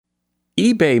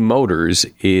eBay Motors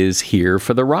is here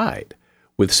for the ride.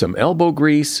 With some elbow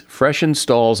grease, fresh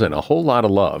installs, and a whole lot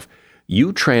of love,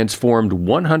 you transformed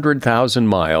 100,000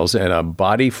 miles and a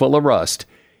body full of rust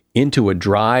into a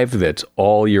drive that's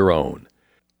all your own.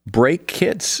 Brake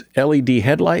kits, LED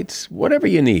headlights, whatever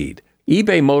you need,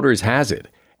 eBay Motors has it.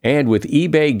 And with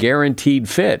eBay Guaranteed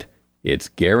Fit, it's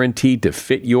guaranteed to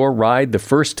fit your ride the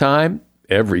first time,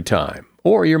 every time,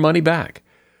 or your money back.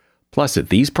 Plus, at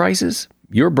these prices,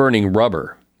 you're burning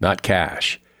rubber, not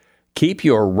cash. Keep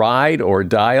your ride or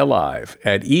die alive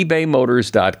at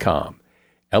ebaymotors.com.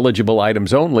 Eligible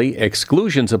items only,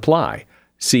 exclusions apply.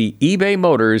 See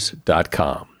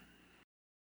ebaymotors.com.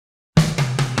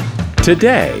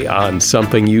 Today on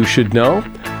Something You Should Know,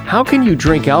 how can you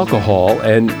drink alcohol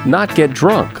and not get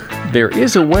drunk? There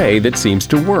is a way that seems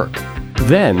to work.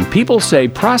 Then, people say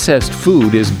processed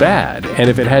food is bad, and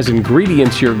if it has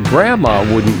ingredients your grandma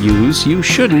wouldn't use, you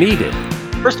shouldn't eat it.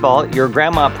 First of all, your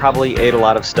grandma probably ate a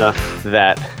lot of stuff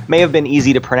that may have been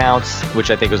easy to pronounce, which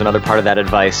I think was another part of that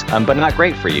advice, but not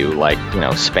great for you, like,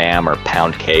 Spam or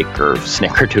pound cake or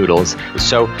snickerdoodles.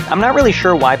 So I'm not really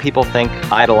sure why people think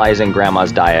idolizing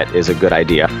grandma's diet is a good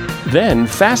idea. Then,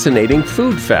 fascinating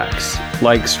food facts,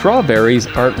 like strawberries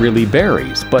aren't really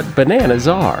berries, but bananas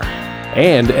are.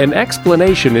 And an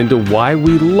explanation into why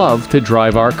we love to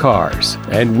drive our cars.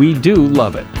 And we do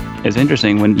love it. It's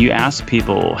interesting when you ask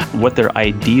people what their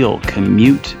ideal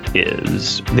commute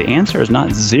is, the answer is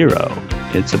not 0.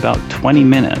 It's about 20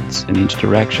 minutes in each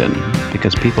direction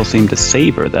because people seem to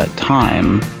savor that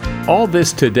time. All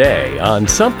this today on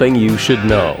Something You Should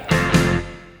Know.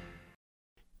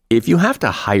 If you have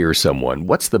to hire someone,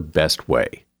 what's the best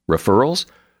way? Referrals?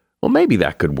 Well, maybe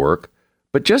that could work.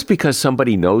 But just because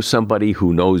somebody knows somebody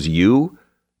who knows you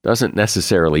doesn't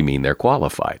necessarily mean they're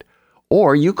qualified.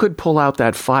 Or you could pull out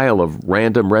that file of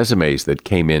random resumes that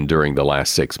came in during the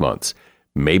last 6 months.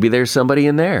 Maybe there's somebody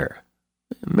in there.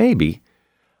 Maybe.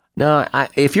 Now,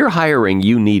 if you're hiring,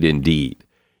 you need Indeed.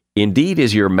 Indeed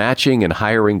is your matching and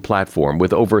hiring platform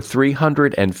with over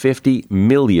 350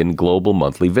 million global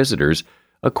monthly visitors,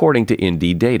 according to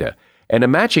Indeed data, and a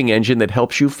matching engine that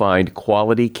helps you find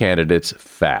quality candidates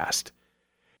fast.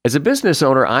 As a business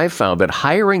owner, I've found that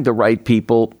hiring the right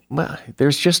people, well,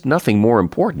 there's just nothing more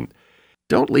important.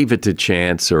 Don't leave it to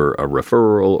chance or a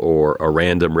referral or a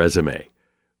random resume.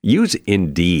 Use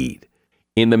Indeed.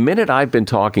 In the minute I've been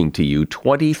talking to you,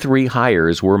 23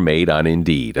 hires were made on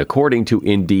Indeed, according to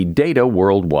Indeed data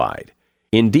worldwide.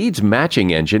 Indeed's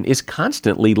matching engine is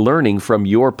constantly learning from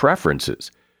your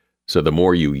preferences. So the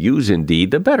more you use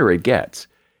Indeed, the better it gets.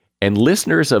 And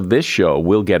listeners of this show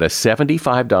will get a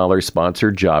 $75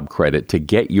 sponsored job credit to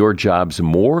get your jobs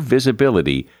more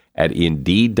visibility at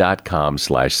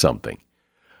Indeed.com/something.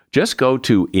 Just go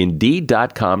to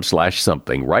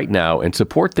Indeed.com/something right now and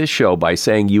support this show by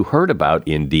saying you heard about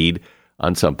Indeed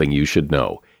on Something You Should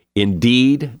Know.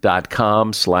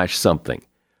 Indeed.com/something.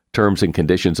 Terms and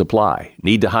conditions apply.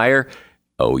 Need to hire?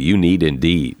 Oh, you need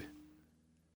Indeed.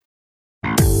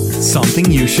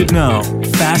 Something you should know.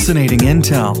 Fascinating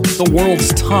intel, the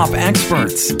world's top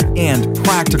experts, and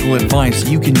practical advice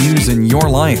you can use in your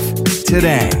life.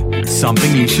 Today,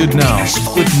 Something You Should Know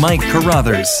with Mike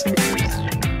Carruthers.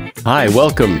 Hi,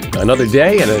 welcome. Another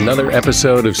day and another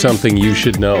episode of Something You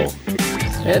Should Know.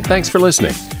 And thanks for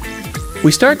listening.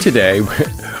 We start today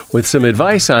with some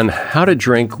advice on how to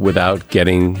drink without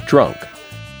getting drunk.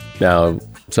 Now,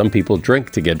 some people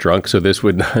drink to get drunk, so this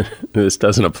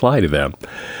doesn't apply to them.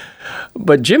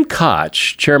 But Jim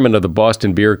Koch, chairman of the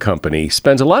Boston Beer Company,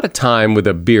 spends a lot of time with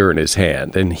a beer in his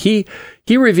hand, and he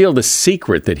revealed a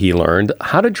secret that he learned: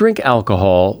 how to drink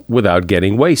alcohol without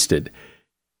getting wasted.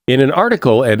 In an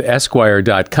article at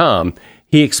Esquire.com,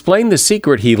 he explained the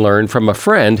secret he learned from a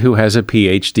friend who has a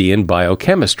PhD in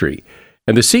biochemistry.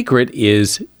 And the secret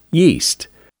is yeast.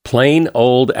 Plain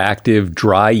old active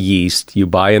dry yeast you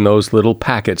buy in those little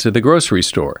packets at the grocery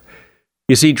store.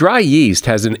 You see, dry yeast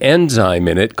has an enzyme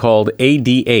in it called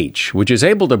ADH, which is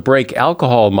able to break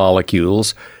alcohol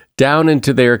molecules down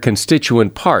into their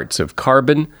constituent parts of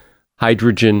carbon,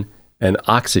 hydrogen, and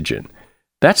oxygen.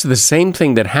 That's the same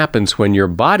thing that happens when your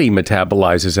body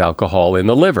metabolizes alcohol in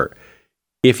the liver.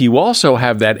 If you also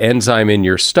have that enzyme in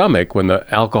your stomach when the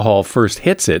alcohol first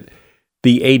hits it,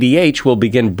 the ADH will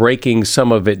begin breaking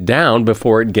some of it down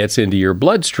before it gets into your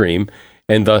bloodstream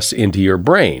and thus into your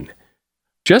brain.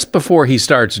 Just before he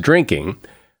starts drinking,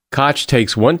 Koch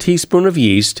takes 1 teaspoon of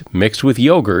yeast mixed with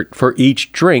yogurt for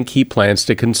each drink he plans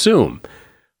to consume.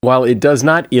 While it does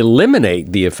not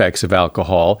eliminate the effects of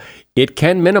alcohol, it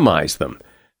can minimize them.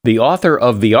 The author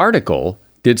of the article,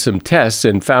 did some tests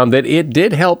and found that it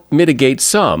did help mitigate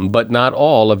some, but not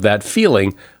all, of that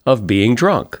feeling of being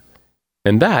drunk.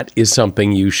 And that is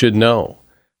something you should know.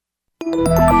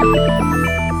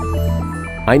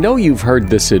 I know you've heard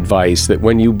this advice that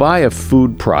when you buy a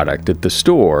food product at the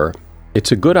store,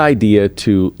 it's a good idea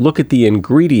to look at the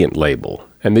ingredient label.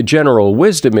 And the general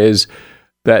wisdom is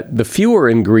that the fewer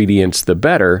ingredients, the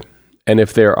better. And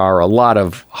if there are a lot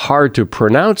of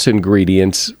hard-to-pronounce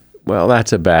ingredients, well,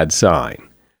 that's a bad sign.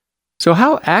 So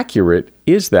how accurate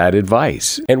is that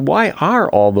advice? And why are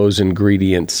all those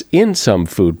ingredients in some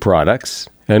food products?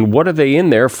 And what are they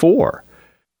in there for?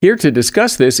 Here to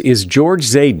discuss this is George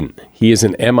Zaden. He is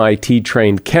an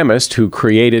MIT-trained chemist who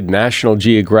created National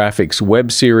Geographic's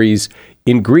web series,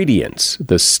 Ingredients,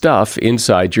 the Stuff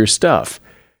Inside Your Stuff.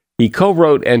 He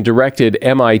co-wrote and directed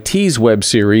MIT's web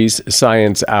series,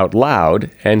 Science Out Loud,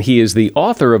 and he is the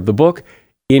author of the book,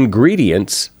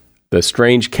 Ingredients, the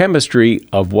Strange Chemistry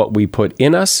of What We Put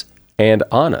in Us and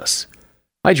On Us.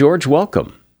 Hi, George.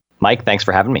 Welcome. Mike, thanks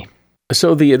for having me.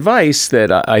 So the advice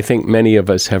that I think many of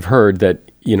us have heard that,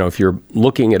 if you're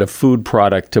looking at a food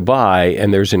product to buy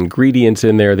and there's ingredients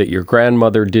in there that your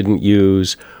grandmother didn't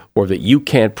use or that you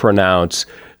can't pronounce,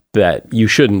 that you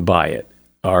shouldn't buy it.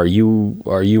 Are you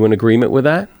in agreement with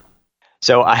that?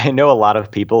 So I know a lot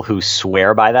of people who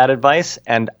swear by that advice,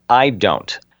 and I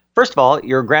don't. First of all,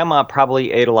 your grandma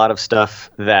probably ate a lot of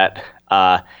stuff that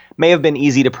may have been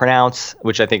easy to pronounce,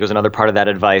 which I think was another part of that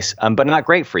advice, but not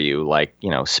great for you, like,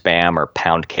 Spam or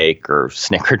pound cake or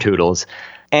snickerdoodles.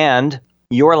 And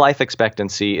your life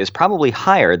expectancy is probably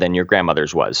higher than your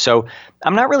grandmother's was. So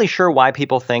I'm not really sure why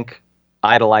people think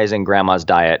idolizing grandma's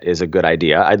diet is a good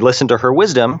idea. I'd listen to her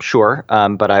wisdom, sure,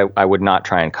 but I would not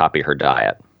try and copy her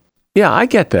diet. Yeah, I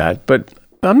get that, but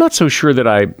I'm not so sure that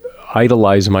I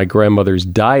idolize my grandmother's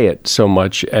diet so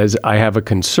much as I have a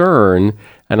concern,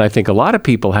 and I think a lot of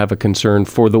people have a concern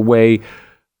for the way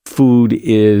food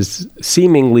is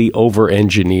seemingly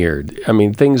over-engineered. I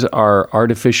mean, things are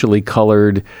artificially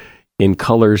colored in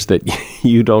colors that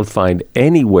you don't find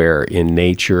anywhere in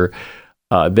nature.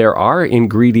 There are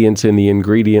ingredients in the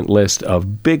ingredient list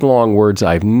of big, long words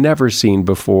I've never seen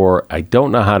before. I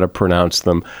don't know how to pronounce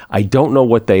them. I don't know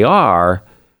what they are.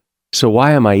 So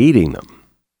why am I eating them?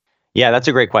 Yeah, that's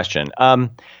a great question.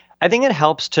 I think it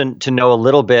helps to know a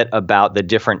little bit about the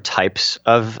different types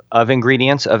of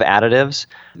ingredients, of additives.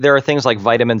 There are things like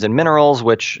vitamins and minerals,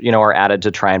 which, are added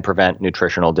to try and prevent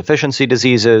nutritional deficiency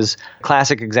diseases.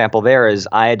 Classic example there is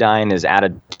iodine is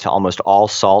added to almost all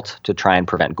salt to try and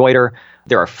prevent goiter.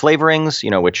 There are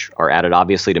flavorings, which are added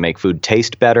obviously to make food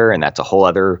taste better, and that's a whole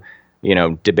other,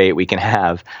 debate we can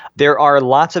have. There are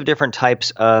lots of different types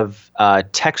of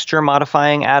texture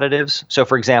modifying additives. So,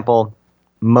 for example,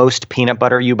 most peanut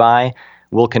butter you buy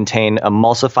will contain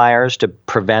emulsifiers to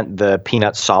prevent the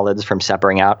peanut solids from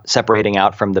separating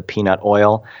out from the peanut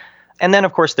oil. And then,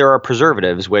 of course, there are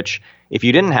preservatives, which if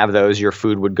you didn't have those, your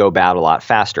food would go bad a lot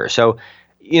faster. So,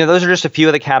 those are just a few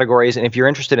of the categories. And if you're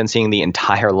interested in seeing the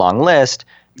entire long list,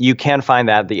 you can find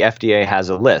that the FDA has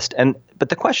a list. But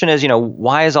the question is,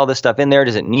 why is all this stuff in there?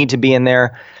 Does it need to be in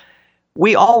there?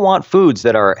 We all want foods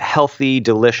that are healthy,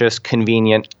 delicious,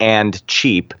 convenient, and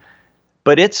cheap.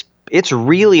 But it's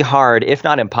really hard, if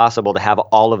not impossible, to have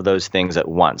all of those things at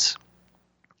once.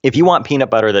 If you want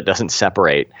peanut butter that doesn't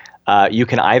separate, you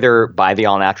can either buy the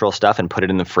all-natural stuff and put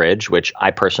it in the fridge, which I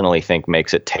personally think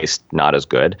makes it taste not as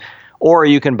good, or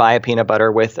you can buy a peanut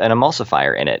butter with an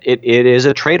emulsifier in it. It is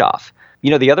a trade-off.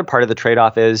 The other part of the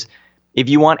trade-off is if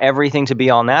you want everything to be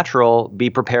all natural, be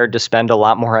prepared to spend a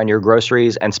lot more on your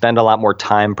groceries and spend a lot more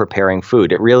time preparing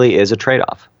food. It really is a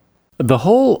trade-off. The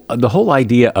whole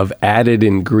idea of added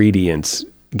ingredients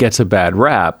gets a bad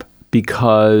rap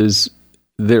because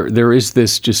there is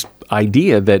this just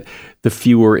idea that the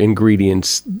fewer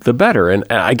ingredients, the better. And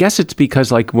I guess it's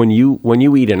because like when you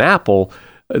eat an apple,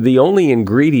 the only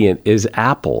ingredient is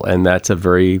apple, and that's a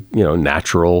very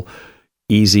natural,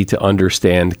 easy to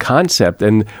understand concept.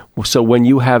 And so when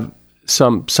you have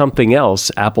something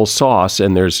else, applesauce,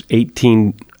 and there's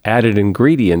 18 added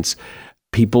ingredients,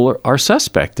 people are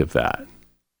suspect of that.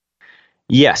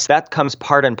 Yes, that comes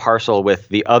part and parcel with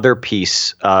the other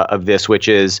piece of this, which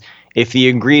is if the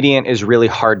ingredient is really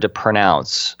hard to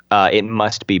pronounce, it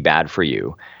must be bad for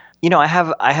you. I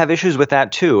have issues with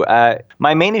that too.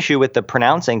 My main issue with the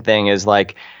pronouncing thing is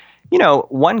like,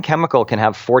 one chemical can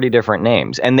have 40 different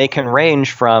names, and they can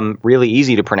range from really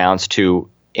easy to pronounce to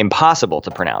impossible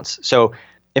to pronounce. So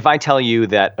if I tell you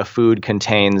that a food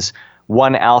contains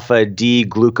 1-alpha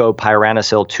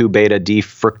D-glucopyranosyl 2-beta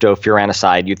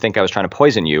D-fructofuranoside, you'd think I was trying to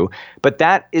poison you. But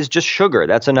that is just sugar.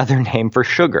 That's another name for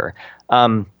sugar.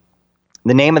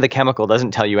 The name of the chemical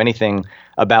doesn't tell you anything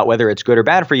about whether it's good or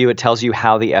bad for you. It tells you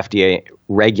how the FDA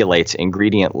regulates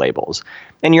ingredient labels.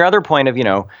 And your other point of,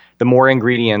 the more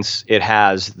ingredients it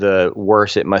has, the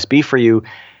worse it must be for you.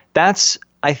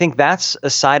 I think that's a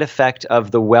side effect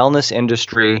of the wellness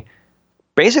industry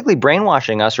basically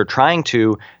brainwashing us or trying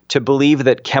to believe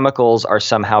that chemicals are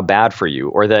somehow bad for you,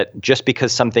 or that just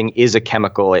because something is a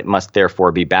chemical, it must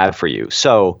therefore be bad for you.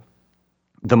 So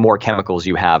the more chemicals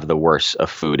you have, the worse a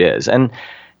food is. And,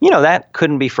 that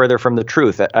couldn't be further from the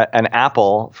truth. An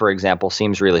apple, for example,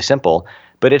 seems really simple,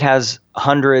 but it has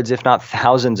hundreds, if not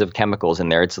thousands of chemicals in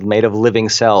there. It's made of living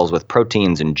cells with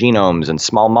proteins and genomes and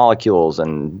small molecules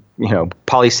and,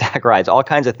 polysaccharides, all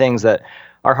kinds of things that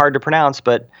are hard to pronounce,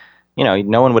 but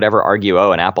no one would ever argue,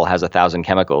 an apple has 1,000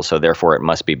 chemicals, so therefore it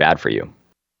must be bad for you.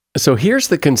 So here's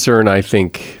the concern I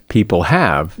think people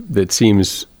have that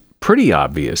seems pretty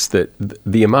obvious, that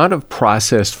the amount of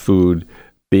processed food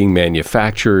being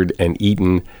manufactured and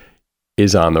eaten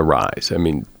is on the rise. I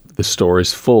mean, the store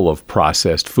is full of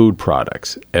processed food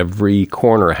products. Every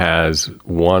corner has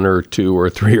 1 or 2 or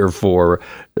 3 or 4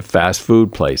 fast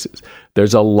food places.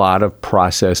 There's a lot of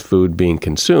processed food being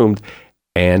consumed.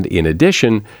 And in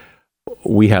addition,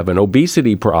 we have an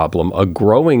obesity problem, a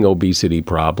growing obesity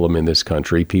problem in this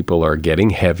country. People are getting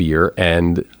heavier,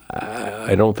 and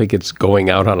I don't think it's going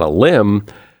out on a limb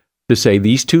to say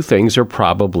these two things are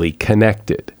probably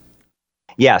connected.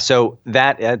 Yeah, so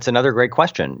that's another great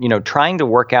question. Trying to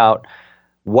work out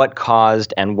what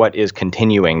caused and what is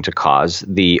continuing to cause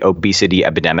the obesity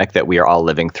epidemic that we are all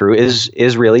living through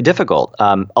is really difficult.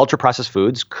 Ultra-processed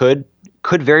foods could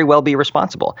very well be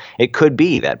responsible. It could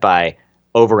be that by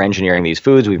over-engineering these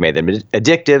foods, we've made them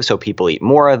addictive, so people eat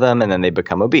more of them, and then they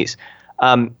become obese.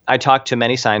 I talked to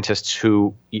many scientists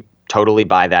who totally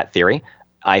buy that theory.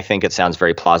 I think it sounds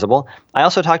very plausible. I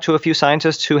also talked to a few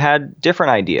scientists who had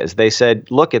different ideas. They said,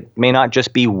 look, it may not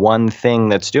just be one thing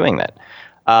that's doing that.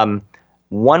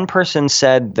 One person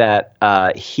said that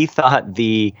he thought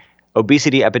the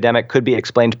obesity epidemic could be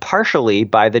explained partially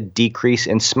by the decrease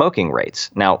in smoking rates.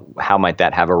 Now, how might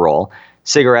that have a role?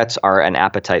 Cigarettes are an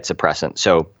appetite suppressant.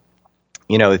 So,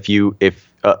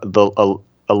 if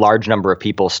a large number of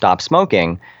people stop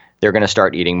smoking, they're going to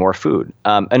start eating more food.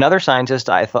 Another scientist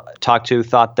I talked to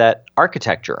thought that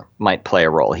architecture might play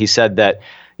a role. He said that,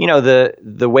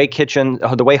 the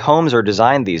way homes are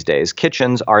designed these days,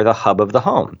 kitchens are the hub of the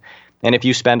home. And if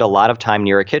you spend a lot of time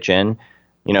near a kitchen,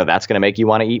 that's going to make you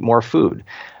want to eat more food.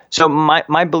 So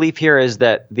my belief here is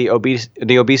that the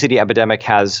obesity epidemic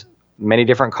has many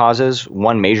different causes.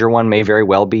 One major one may very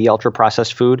well be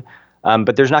ultra-processed food,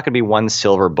 but there's not going to be one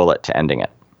silver bullet to ending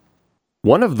it.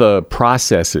 One of the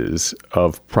processes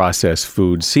of processed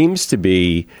food seems to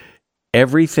be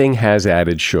everything has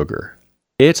added sugar.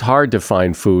 It's hard to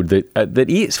find food that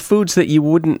eats foods that you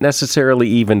wouldn't necessarily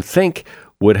even think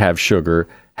would have sugar.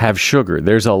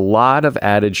 There's a lot of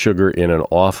added sugar in an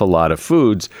awful lot of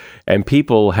foods, and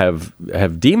people have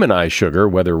demonized sugar,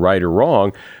 whether right or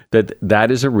wrong, that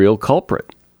is a real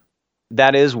culprit.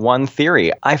 That is one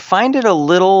theory. I find it a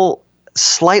little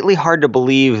slightly hard to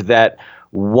believe that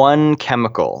one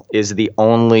chemical is the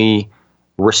only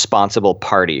responsible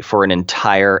party for an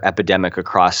entire epidemic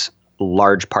across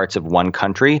large parts of one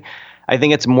country. I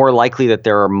think it's more likely that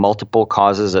there are multiple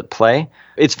causes at play.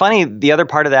 It's funny, the other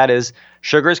part of that is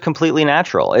sugar is completely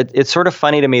natural. It's sort of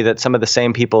funny to me that some of the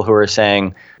same people who are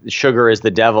saying sugar is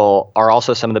the devil are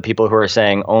also some of the people who are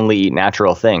saying only eat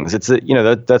natural things. It's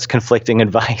that's conflicting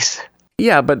advice.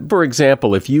 Yeah, but for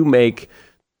example, if you make,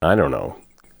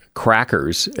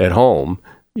 crackers at home,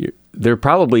 there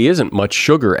probably isn't much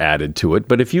sugar added to it.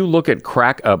 But if you look at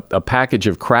a package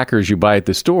of crackers you buy at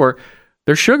the store,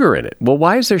 there's sugar in it. Well,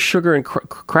 why is there sugar in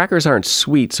crackers? Aren't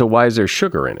sweet, so why is there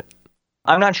sugar in it?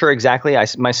 I'm not sure exactly.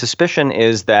 My suspicion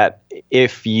is that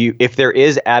if there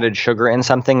is added sugar in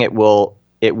something, it will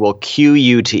cue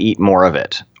you to eat more of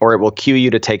it, or it will cue you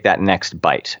to take that next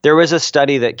bite. There was a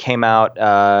study that came out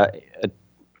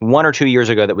 1 or 2 years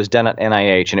ago that was done at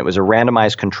NIH, and it was a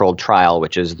randomized controlled trial,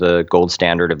 which is the gold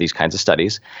standard of these kinds of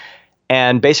studies.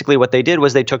 And basically what they did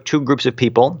was they took 2 groups of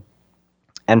people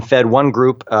and fed one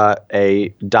group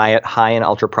a diet high in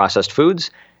ultra-processed foods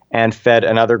and fed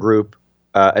another group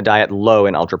a diet low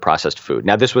in ultra-processed food.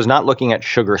 Now, this was not looking at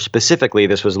sugar specifically.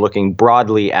 This was looking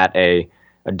broadly at a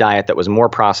diet that was more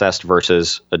processed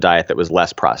versus a diet that was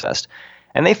less processed.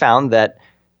 And they found that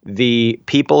the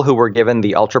people who were given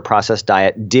the ultra-processed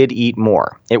diet did eat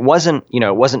more. It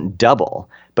wasn't double,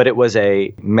 but it was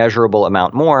a measurable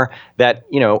amount more that,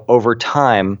 over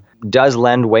time does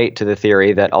lend weight to the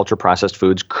theory that ultra-processed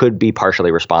foods could be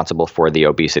partially responsible for the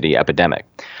obesity epidemic.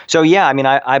 So yeah, I mean,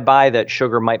 I buy that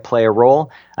sugar might play a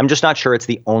role. I'm just not sure it's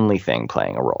the only thing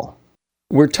playing a role.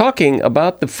 We're talking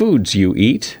about the foods you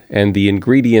eat and the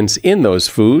ingredients in those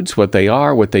foods, what they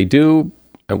are, what they do,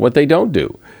 and what they don't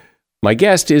do. My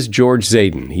guest is George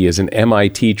Zaden. He is an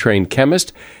MIT-trained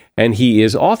chemist, and he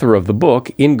is author of the book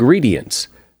Ingredients: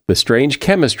 The Strange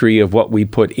Chemistry of What We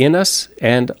Put in Us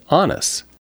and on Us.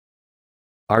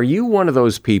 Are you one of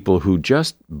those people who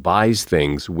just buys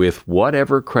things with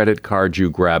whatever credit card you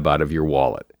grab out of your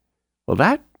wallet? Well,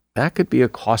 that could be a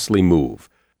costly move.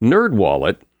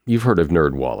 NerdWallet, you've heard of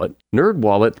NerdWallet.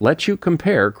 NerdWallet lets you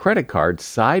compare credit cards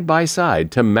side by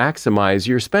side to maximize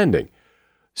your spending.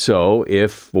 So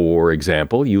if, for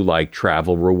example, you like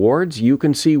travel rewards, you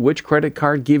can see which credit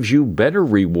card gives you better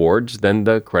rewards than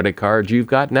the credit card you've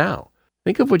got now.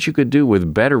 Think of what you could do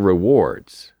with better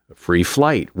rewards. A free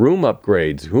flight, room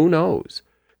upgrades, who knows?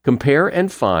 Compare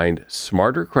and find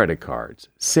smarter credit cards,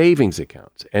 savings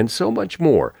accounts, and so much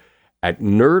more at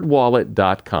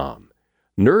nerdwallet.com.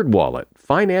 NerdWallet,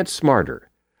 finance smarter.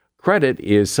 Credit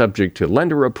is subject to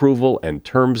lender approval and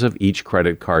terms of each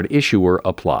credit card issuer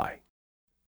apply.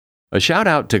 A shout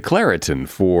out to Claritin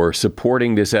for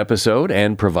supporting this episode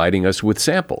and providing us with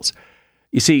samples.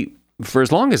 You see, for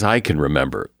as long as I can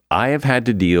remember, I have had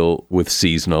to deal with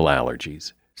seasonal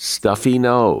allergies. Stuffy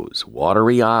nose,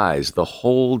 watery eyes, the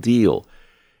whole deal.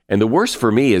 And the worst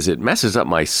for me is it messes up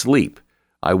my sleep.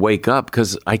 I wake up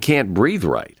because I can't breathe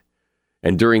right.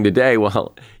 And during the day,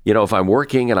 well, if I'm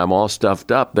working and I'm all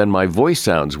stuffed up, then my voice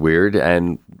sounds weird,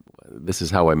 and this is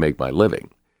how I make my living.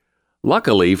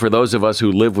 Luckily, for those of us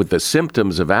who live with the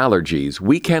symptoms of allergies,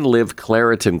 we can live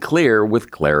Claritin Clear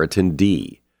with Claritin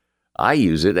D. I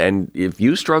use it, and if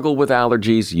you struggle with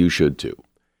allergies, you should too.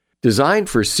 Designed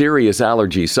for serious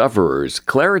allergy sufferers,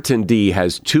 Claritin D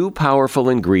has 2 powerful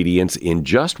ingredients in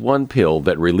just one pill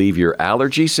that relieve your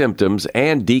allergy symptoms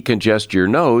and decongest your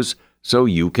nose so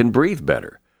you can breathe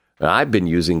better. I've been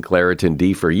using Claritin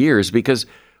D for years because,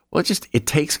 well, it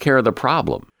takes care of the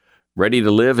problem. Ready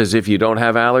to live as if you don't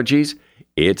have allergies?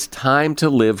 It's time to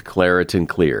live Claritin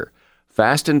Clear.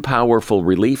 Fast and powerful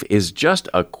relief is just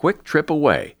a quick trip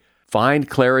away. Find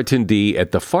Claritin D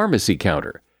at the pharmacy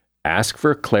counter. Ask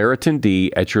for Claritin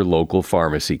D at your local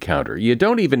pharmacy counter. You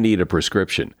don't even need a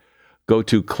prescription. Go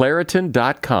to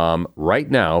Claritin.com right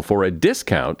now for a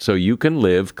discount so you can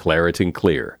live Claritin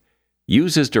Clear.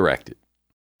 Use as directed.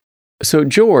 So,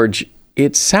 George,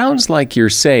 it sounds like you're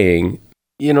saying,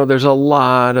 there's a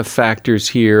lot of factors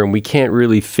here and we can't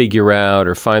really figure out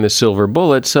or find the silver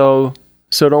bullet, so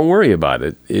don't worry about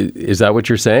it. Is that what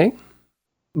you're saying?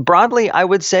 Broadly, I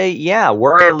would say, yeah,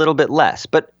 worry a little bit less,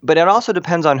 but it also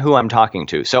depends on who I'm talking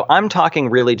to. So I'm talking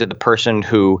really to the person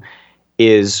who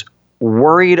is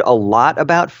worried a lot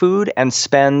about food and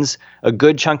spends a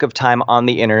good chunk of time on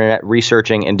the internet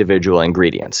researching individual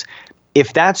ingredients.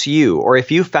 If that's you, or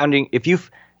if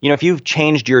you've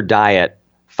changed your diet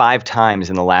 5 times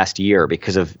in the last year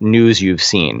because of news you've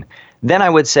seen, then I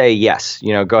would say, yes,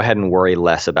 go ahead and worry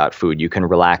less about food. You can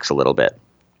relax a little bit.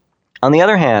 On the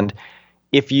other hand,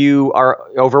 if you are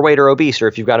overweight or obese, or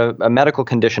if you've got a medical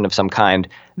condition of some kind,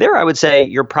 there I would say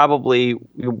you're probably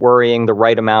worrying the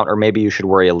right amount, or maybe you should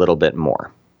worry a little bit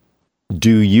more.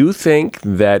 Do you think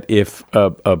that if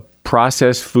a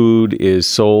processed food is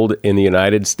sold in the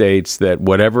United States, that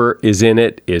whatever is in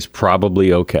it is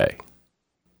probably okay?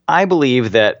 I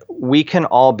believe that we can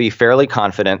all be fairly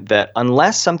confident that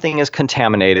unless something is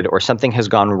contaminated or something has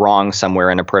gone wrong somewhere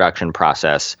in a production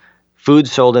process,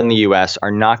 foods sold in the U.S.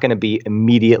 are not going to be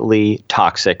immediately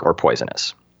toxic or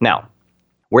poisonous. Now,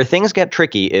 where things get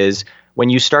tricky is when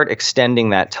you start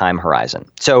extending that time horizon.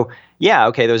 So, yeah,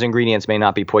 okay, those ingredients may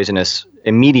not be poisonous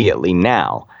immediately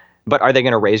now, but are they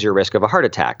going to raise your risk of a heart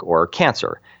attack or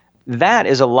cancer? That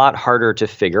is a lot harder to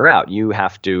figure out. You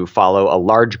have to follow a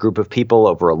large group of people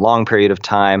over a long period of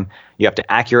time. You have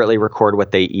to accurately record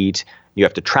what they eat. You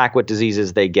have to track what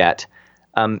diseases they get.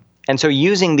 And so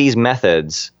using these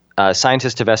methods,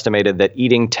 scientists have estimated that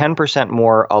eating 10%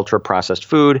 more ultra-processed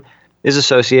food is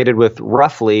associated with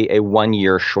roughly a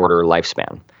 1-year shorter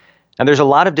lifespan. And there's a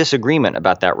lot of disagreement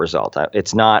about that result.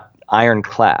 It's not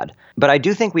ironclad. But I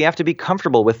do think we have to be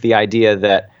comfortable with the idea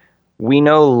that we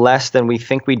know less than we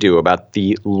think we do about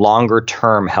the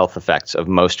longer-term health effects of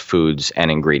most foods and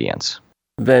ingredients.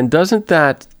 Then doesn't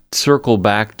that circle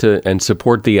back to and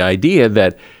support the idea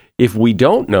that if we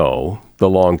don't know the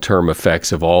long-term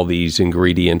effects of all these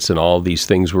ingredients and all these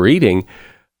things we're eating,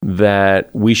 that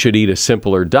we should eat a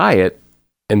simpler diet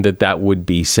and that would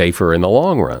be safer in the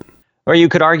long run? Or you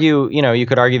could argue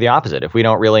the opposite. If we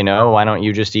don't really know, why don't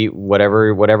you just eat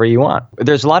whatever you want?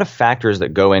 There's a lot of factors that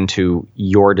go into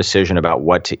your decision about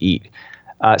what to eat.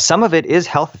 Some of it is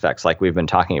health effects, like we've been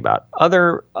talking about.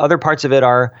 Other parts of it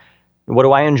are, what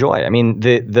do I enjoy? I mean,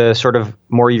 the sort of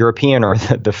more European or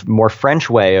the more French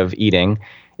way of eating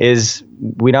is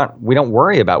we don't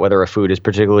worry about whether a food is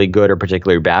particularly good or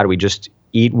particularly bad. We just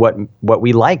eat what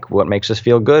we like, what makes us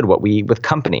feel good, what we eat with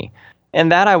company. And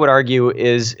that, I would argue,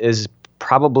 is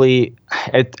probably,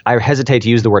 I hesitate to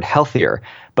use the word healthier,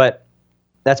 but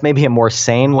that's maybe a more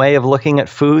sane way of looking at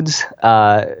foods,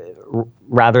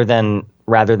 rather than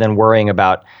worrying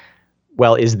about,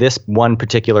 well, is this one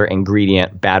particular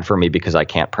ingredient bad for me because I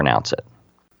can't pronounce it?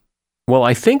 Well,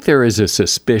 I think there is a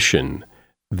suspicion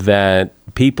that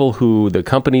the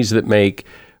companies that make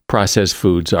processed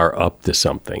foods are up to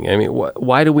something. I mean,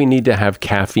 why do we need to have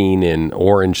caffeine in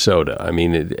orange soda? I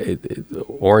mean,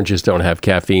 oranges don't have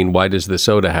caffeine. Why does the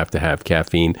soda have to have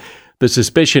caffeine? The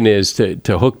suspicion is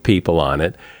to hook people on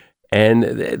it, and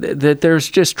that there's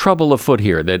just trouble afoot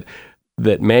here,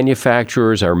 that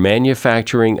manufacturers are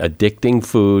manufacturing addicting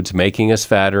foods, making us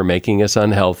fatter, making us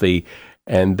unhealthy,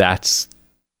 and that's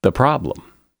the problem.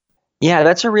 Yeah,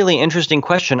 that's a really interesting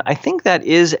question. I think that's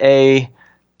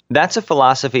a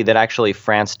philosophy that actually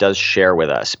France does share with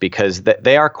us, because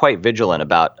they are quite vigilant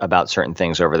about certain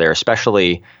things over there,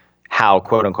 especially how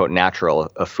quote unquote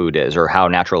natural a food is, or how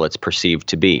natural it's perceived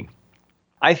to be.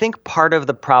 I think part of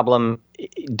the problem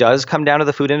does come down to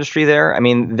the food industry there. I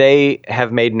mean, they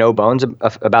have made no bones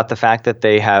about the fact that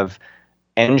they have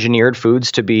engineered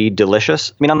foods to be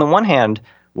delicious. I mean, on the one hand,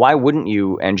 why wouldn't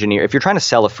you engineer? If you're trying to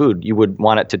sell a food, you would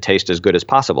want it to taste as good as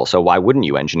possible. So why wouldn't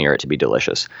you engineer it to be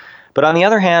delicious? But on the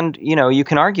other hand, you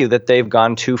can argue that they've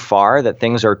gone too far, that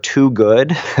things are too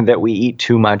good, that we eat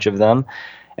too much of them.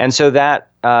 And so that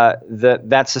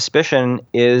suspicion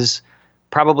is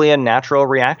probably a natural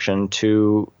reaction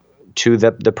to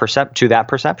that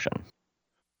perception.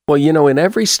 Well, in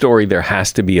every story there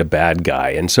has to be a bad guy,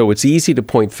 and so it's easy to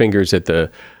point fingers at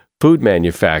the food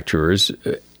manufacturers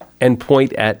and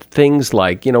point at things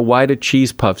like, why do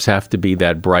cheese puffs have to be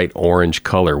that bright orange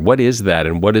color? What is that,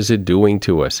 and what is it doing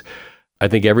to us? I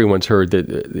think everyone's heard that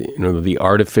the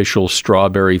artificial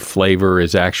strawberry flavor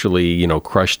is actually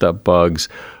crushed up bugs.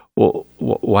 Well,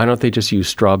 why don't they just use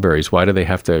strawberries? Why do they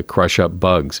have to crush up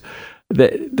bugs?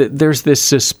 There's this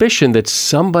suspicion that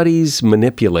somebody's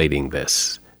manipulating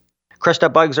this. Crushed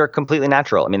up bugs are completely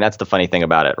natural. I mean, that's the funny thing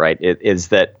about it, right? It is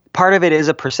that part of it is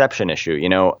a perception issue.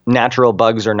 Natural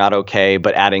bugs are not okay,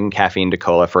 but adding caffeine to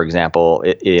cola, for example,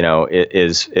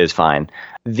 is fine.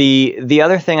 The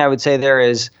other thing I would say there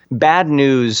is bad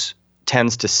news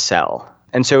tends to sell.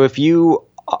 And so if you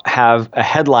have a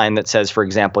headline that says, for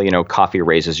example, coffee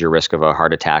raises your risk of a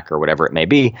heart attack or whatever it may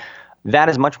be, that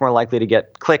is much more likely to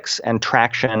get clicks and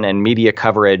traction and media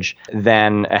coverage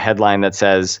than a headline that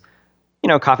says,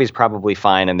 coffee's probably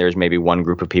fine and there's maybe one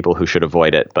group of people who should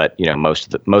avoid it, but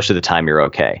most of the time you're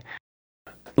okay.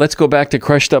 Let's go back to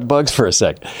crushed up bugs for a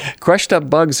sec. Crushed up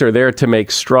bugs are there to make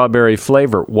strawberry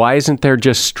flavor. Why isn't there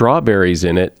just strawberries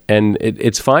in it? And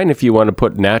it's fine if you want to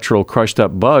put natural crushed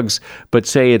up bugs, but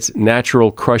say it's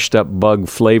natural crushed up bug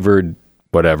flavored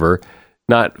whatever,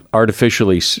 not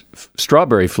artificially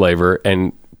strawberry flavor,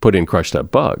 and put in crushed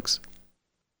up bugs.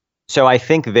 So I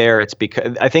think it's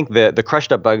because I think the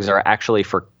crushed up bugs are actually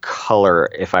for color,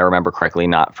 if I remember correctly,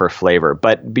 not for flavor.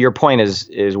 But your point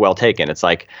is well taken. It's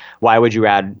like, why would you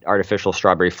add artificial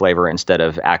strawberry flavor instead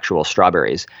of actual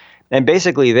strawberries? And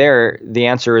basically the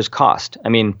answer is cost. I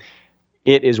mean,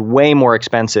 it is way more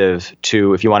expensive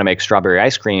if you want to make strawberry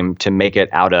ice cream, to make it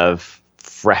out of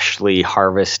freshly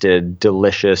harvested,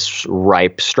 delicious,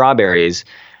 ripe strawberries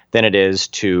than it is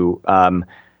to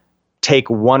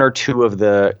take one or two of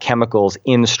the chemicals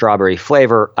in strawberry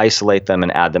flavor, isolate them,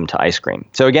 and add them to ice cream.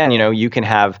 So again, you can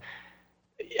have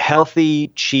healthy,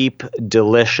 cheap,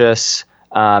 delicious,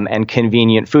 and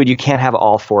convenient food. You can't have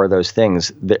all four of those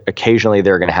things. Occasionally,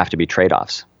 there are going to have to be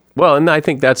trade-offs. Well, and I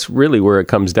think that's really where it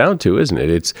comes down to, isn't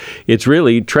it? It's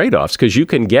really trade-offs, because you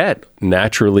can get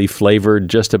naturally flavored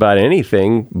just about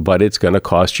anything, but it's going to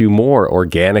cost you more.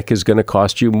 Organic is going to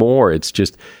cost you more. It's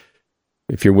just,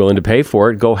 if you're willing to pay for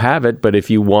it, go have it. But if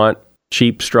you want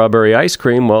cheap strawberry ice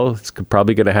cream, well, it's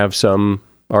probably going to have some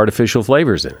artificial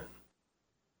flavors in it.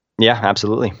 Yeah,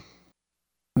 absolutely.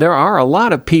 There are a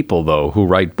lot of people, though, who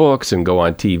write books and go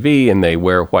on TV and they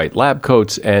wear white lab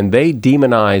coats, and they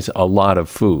demonize a lot of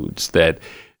foods that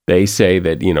they say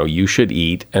that, you should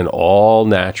eat an all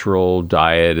natural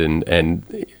diet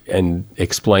and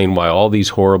explain why all these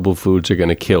horrible foods are going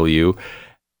to kill you.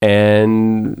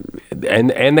 And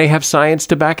they have science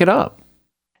to back it up.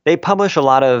 they publish a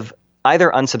lot of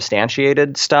either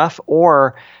unsubstantiated stuff,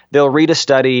 or they'll read a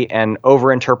study and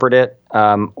overinterpret it,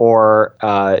 or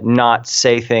not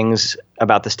say things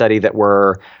about the study that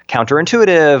were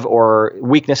counterintuitive or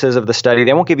weaknesses of the study.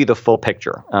 They won't give you the full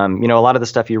picture. A lot of the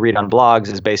stuff you read on blogs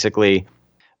is basically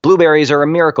blueberries are a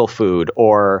miracle food,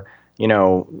 or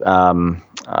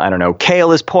I don't know,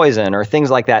 kale is poison, or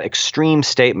things like that, extreme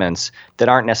statements that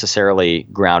aren't necessarily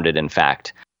grounded in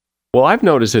fact. Well, I've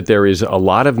noticed that there is a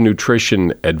lot of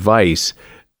nutrition advice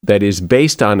that is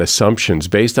based on assumptions,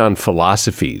 based on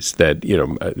philosophies that,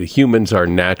 humans are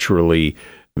naturally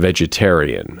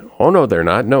vegetarian. Oh, no, they're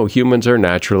not. No, humans are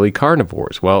naturally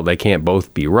carnivores. Well, they can't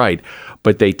both be right,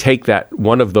 but they take that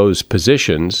one of those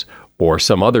positions or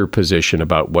some other position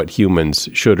about what humans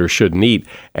should or shouldn't eat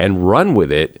and run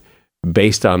with it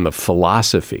based on the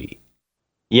philosophy.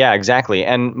 Yeah, exactly.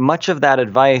 And much of that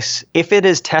advice, if it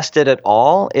is tested at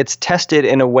all, it's tested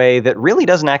in a way that really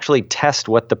doesn't actually test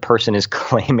what the person is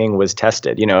claiming was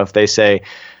tested. If they say,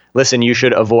 listen, you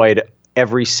should avoid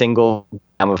every single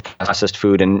gram of processed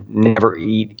food and never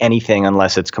eat anything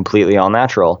unless it's completely all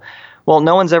natural. Well,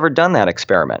 no one's ever done that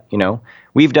experiment.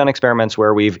 We've done experiments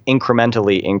where we've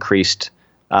incrementally increased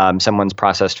someone's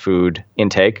processed food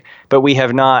intake, but we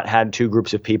have not had two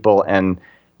groups of people and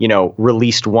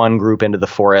released one group into the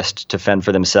forest to fend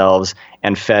for themselves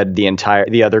and fed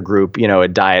the other group, a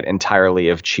diet entirely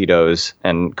of Cheetos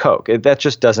and Coke. That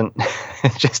just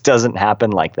doesn't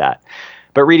happen like that.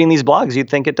 But reading these blogs, you'd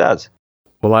think it does.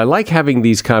 Well, I like having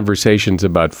these conversations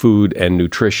about food and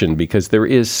nutrition because there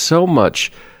is so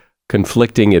much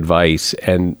conflicting advice,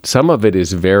 and some of it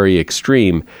is very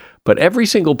extreme. But every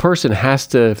single person has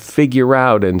to figure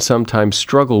out and sometimes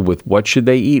struggle with what should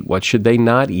they eat, what should they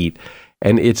not eat.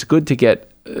 And it's good to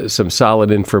get some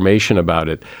solid information about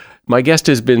it. My guest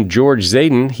has been George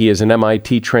Zaden. He is an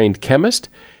MIT-trained chemist.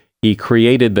 He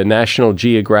created the National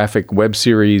Geographic web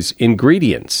series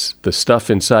Ingredients, The Stuff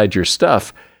Inside Your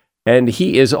Stuff. And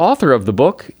he is author of the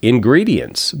book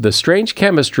Ingredients, The Strange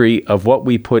Chemistry of What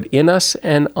We Put in Us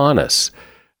and on Us.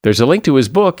 There's a link to his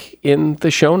book in the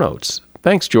show notes.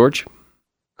 Thanks, George.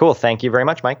 Cool. Thank you very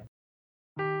much, Mike.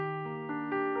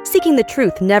 Seeking the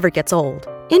truth never gets old.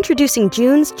 Introducing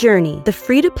June's Journey, the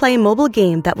free-to-play mobile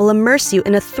game that will immerse you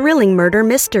in a thrilling murder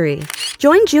mystery.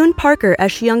 Join June Parker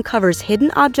as she uncovers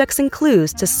hidden objects and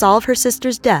clues to solve her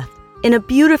sister's death in a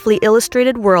beautifully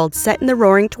illustrated world set in the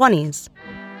Roaring '20s.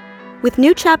 With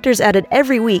new chapters added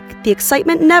every week, the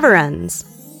excitement never ends.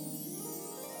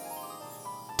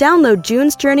 Download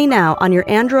June's Journey now on your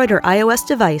Android or iOS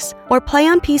device, or play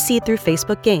on PC through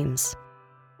Facebook Games.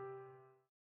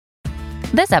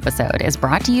 This episode is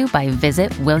brought to you by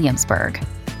Visit Williamsburg.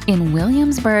 In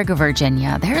Williamsburg,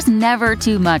 Virginia, there's never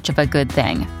too much of a good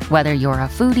thing. Whether you're a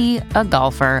foodie, a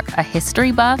golfer, a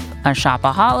history buff, a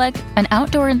shopaholic, an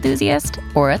outdoor enthusiast,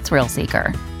 or a thrill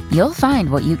seeker, you'll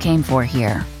find what you came for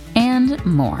here and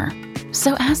more.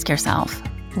 So ask yourself,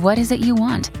 what is it you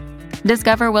want?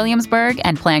 Discover Williamsburg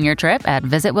and plan your trip at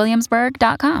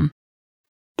visitwilliamsburg.com.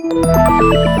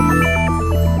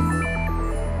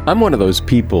 I'm one of those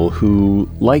people who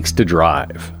likes to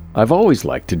drive. I've always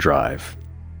liked to drive.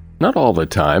 Not all the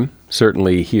time.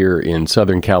 Certainly here in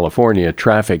Southern California,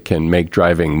 traffic can make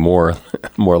driving more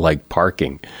like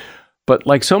parking. But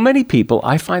like so many people,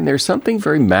 I find there's something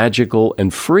very magical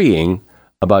and freeing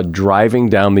about driving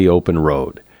down the open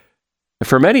road.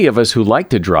 For many of us who like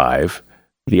to drive,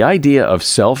 the idea of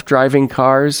self-driving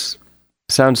cars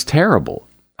sounds terrible.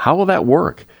 How will that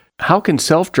work? How can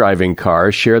self-driving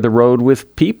cars share the road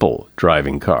with people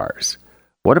driving cars?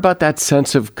 What about that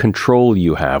sense of control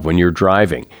you have when you're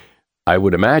driving? I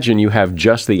would imagine you have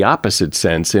just the opposite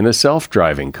sense in a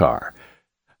self-driving car.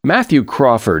 Matthew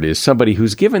Crawford is somebody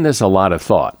who's given this a lot of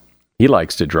thought. He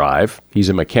likes to drive. He's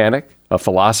a mechanic, a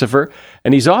philosopher,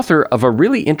 and he's author of a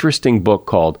really interesting book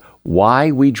called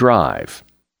Why We Drive.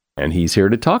 And he's here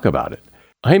to talk about it.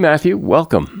 Hey, Matthew,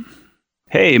 welcome.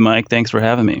 Hey, Mike, thanks for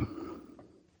having me.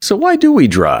 So why do we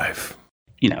drive?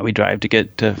 We drive to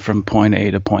get from point A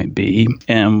to point B,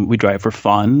 and we drive for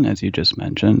fun, as you just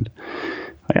mentioned.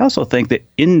 I also think that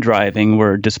in driving,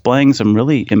 we're displaying some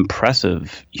really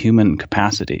impressive human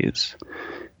capacities,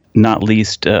 not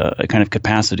least a kind of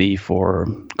capacity for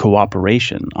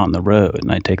cooperation on the road.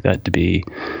 And I take that to be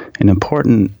an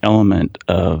important element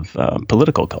of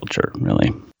political culture,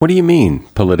 really. What do you mean,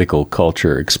 political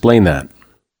culture? Explain that.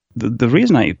 The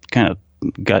reason I kind of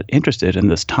got interested in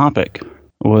this topic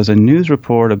was a news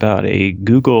report about a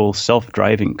Google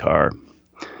self-driving car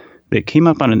that came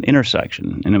up on an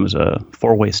intersection, and it was a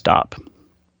four-way stop.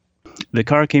 The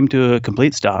car came to a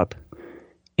complete stop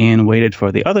and waited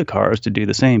for the other cars to do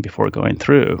the same before going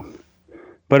through.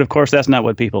 But of course, that's not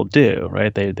what people do,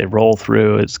 right? They roll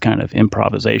through. It's kind of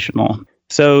improvisational.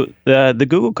 So the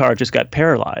Google car just got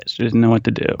paralyzed. It didn't know what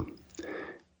to do.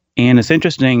 And it's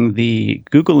interesting, the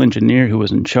Google engineer who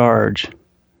was in charge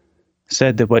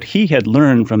said that what he had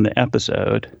learned from the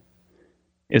episode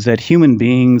is that human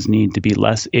beings need to be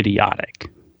less idiotic.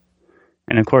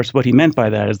 And of course, what he meant by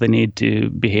that is they need to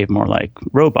behave more like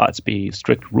robots, be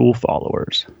strict rule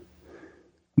followers.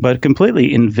 But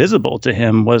completely invisible to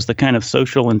him was the kind of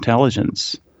social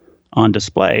intelligence on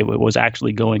display, what was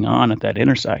actually going on at that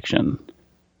intersection.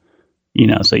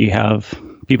 So you have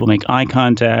people make eye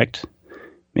contact,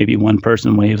 maybe one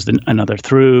person waves another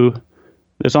through.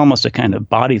 There's almost a kind of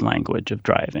body language of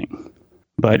driving.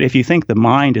 But if you think the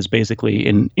mind is basically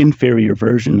an inferior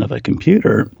version of a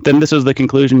computer, then this is the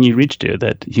conclusion you reach to,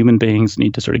 that human beings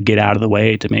need to sort of get out of the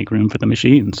way to make room for the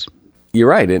machines. You're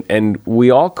right. And we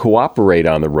all cooperate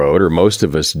on the road, or most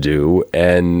of us do.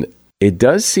 And it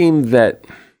does seem that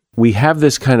we have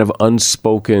this kind of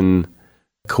unspoken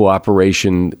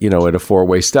cooperation, at a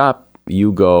four-way stop.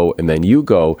 You go and then you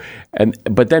go,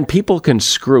 but then people can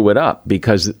screw it up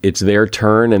because it's their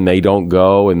turn and they don't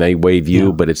go and they wave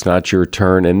you, but it's not your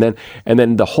turn, and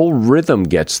then the whole rhythm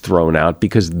gets thrown out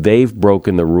because they've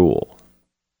broken the rule.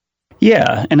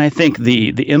 Yeah, and I think the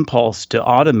impulse to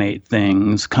automate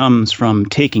things comes from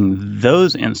taking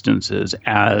those instances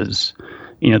as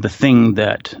the thing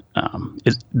that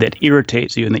that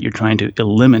irritates you and that you're trying to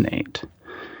eliminate.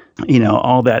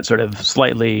 All that sort of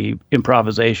slightly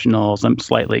improvisational, some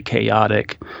slightly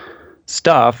chaotic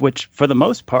stuff, which for the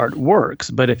most part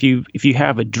works. But if you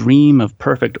have a dream of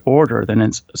perfect order, then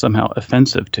it's somehow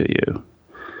offensive to you.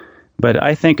 But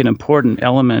I think an important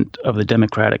element of the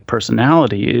democratic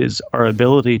personality is our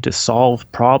ability to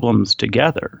solve problems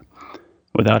together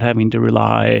without having to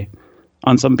rely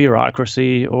on some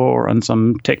bureaucracy or on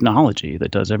some technology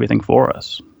that does everything for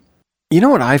us. You know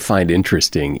what I find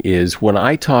interesting is when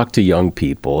I talk to young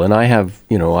people, and I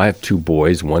have two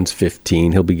boys, one's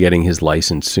 15, he'll be getting his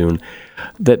license soon,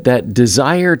 that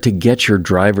desire to get your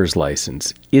driver's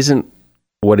license isn't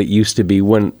what it used to be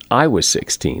when I was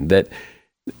 16.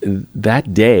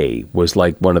 That day was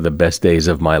like one of the best days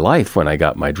of my life when I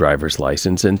got my driver's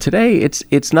license. And today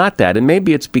it's not that. And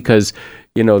maybe it's because,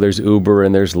 there's Uber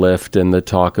and there's Lyft and the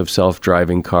talk of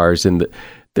self-driving cars, and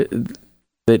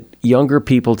that younger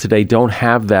people today don't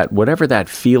have that, whatever that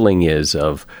feeling is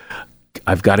of,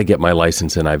 I've got to get my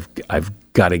license and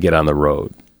I've got to get on the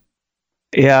road.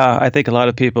 Yeah, I think a lot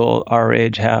of people our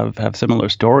age have similar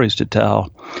stories to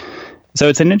tell. So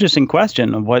it's an interesting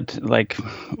question of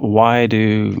why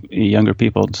do younger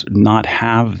people not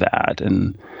have that?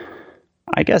 And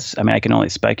I guess, I can only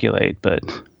speculate, but,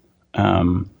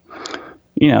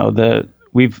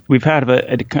 We've had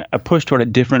a push toward a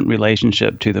different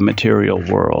relationship to the material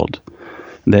world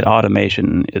that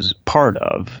automation is part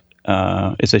of.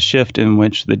 It's a shift in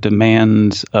which the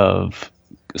demands of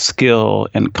skill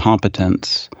and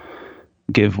competence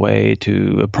give way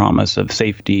to a promise of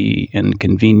safety and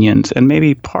convenience. And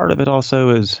maybe part of it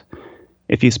also is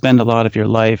if you spend a lot of your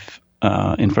life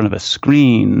in front of a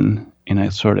screen in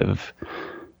a sort of,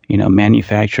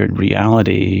 manufactured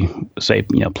reality, say,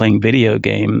 playing video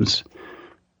games,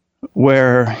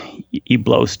 where you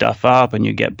blow stuff up and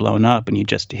you get blown up and you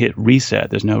just hit reset.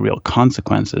 There's no real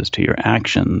consequences to your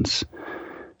actions.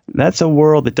 That's a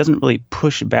world that doesn't really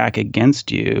push back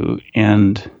against you.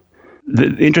 And the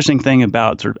interesting thing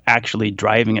about sort of actually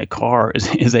driving a car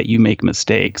is that you make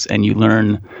mistakes and you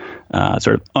learn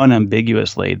sort of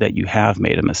unambiguously that you have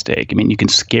made a mistake. You can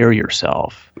scare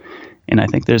yourself. And I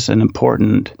think there's an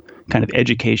important kind of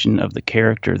education of the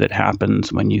character that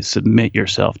happens when you submit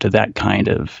yourself to that kind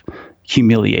of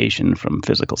humiliation from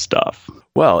physical stuff.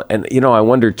 Well, and, I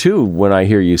wonder too, when I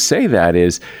hear you say that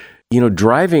is,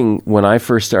 driving, when I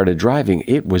first started driving,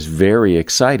 it was very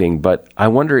exciting, but I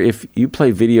wonder if you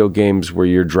play video games where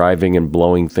you're driving and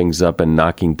blowing things up and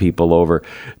knocking people over,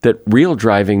 that real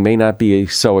driving may not be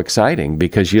so exciting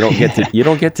because you don't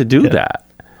get to do that.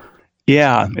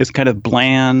 Yeah, it's kind of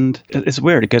bland. It's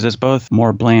weird because it's both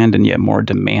more bland and yet more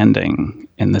demanding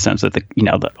in the sense that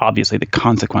obviously the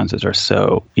consequences are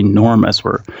so enormous.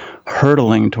 We're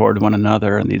hurtling toward one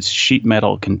another in these sheet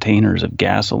metal containers of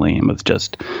gasoline with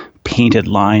just painted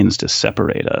lines to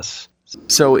separate us.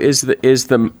 So is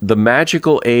the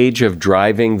magical age of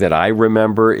driving that I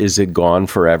remember, is it gone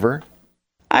forever?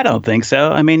 I don't think so.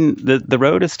 The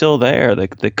road is still there.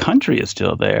 The country is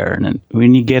still there. And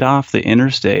when you get off the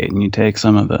interstate and you take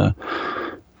some of the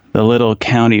little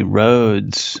county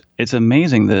roads, it's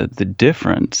amazing the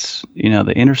difference.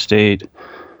 The interstate,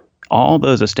 all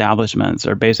those establishments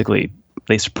are basically,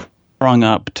 they sprung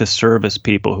up to service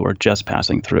people who are just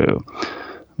passing through.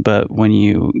 But when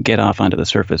you get off onto the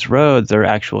surface roads, there are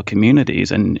actual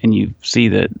communities, and you see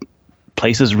that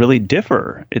places really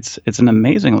differ. It's an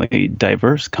amazingly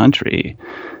diverse country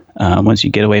once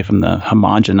you get away from the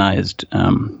homogenized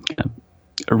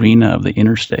arena of the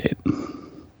interstate.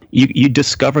 You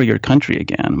discover your country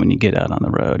again when you get out on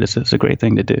the road. It's a great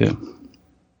thing to do.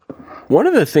 One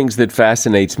of the things that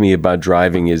fascinates me about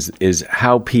driving is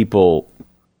how people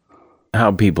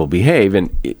behave. And,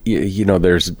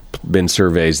 there's been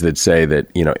surveys that say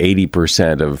that,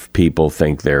 80% of people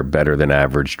think they're better than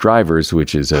average drivers,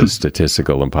 which is a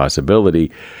statistical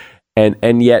impossibility.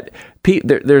 And yet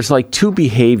there's like two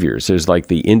behaviors. There's like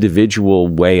the individual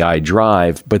way I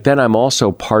drive, but then I'm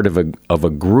also part of a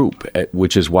group,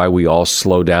 which is why we all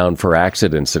slow down for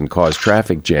accidents and cause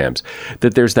traffic jams.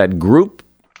 That there's that group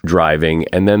driving,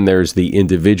 and then there's the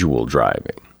individual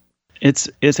driving. It's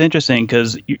interesting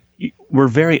because we're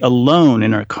very alone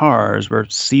in our cars. We're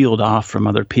sealed off from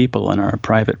other people in our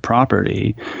private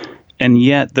property, and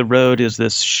yet the road is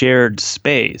this shared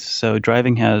space. So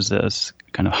driving has this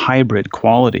kind of hybrid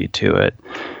quality to it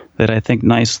that I think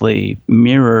nicely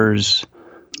mirrors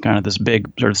kind of this big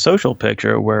sort of social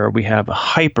picture where we have a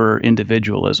hyper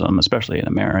individualism, especially in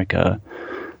America,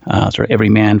 sort of every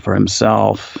man for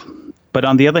himself. But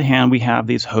on the other hand, we have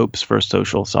these hopes for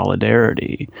social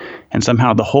solidarity. And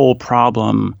somehow the whole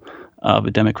problem of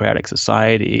a democratic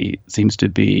society seems to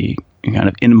be kind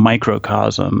of in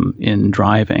microcosm in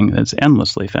driving. That's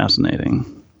endlessly fascinating.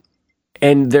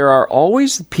 And there are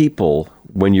always people,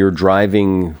 when you're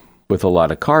driving with a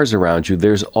lot of cars around you,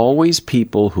 there's always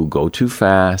people who go too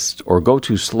fast or go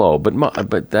too slow.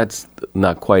 But that's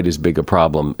not quite as big a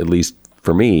problem, at least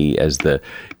for me, as the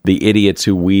idiots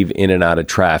who weave in and out of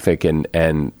traffic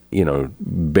and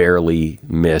barely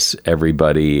miss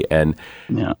everybody and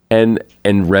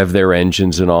rev their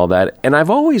engines and all that. And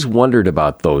I've always wondered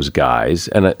about those guys,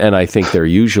 and I think they're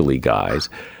usually guys.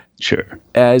 Sure.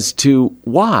 As to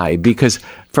why, because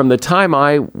from the time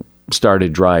I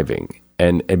started driving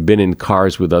and been in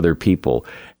cars with other people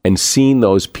and seen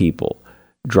those people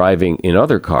driving in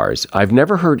other cars, I've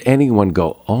never heard anyone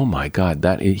go, "Oh my God,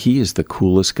 he is the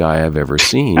coolest guy I've ever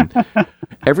seen."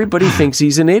 Everybody thinks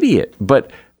he's an idiot, but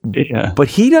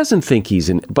he doesn't think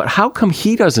but how come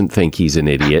he doesn't think he's an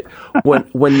idiot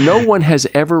when no one has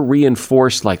ever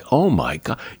reinforced, like, "Oh my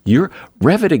God,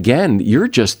 rev it again. You're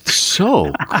just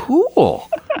so cool.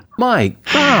 My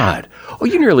God. Oh,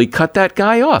 you nearly cut that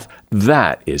guy off.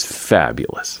 That is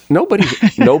fabulous."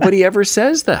 Nobody ever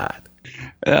says that.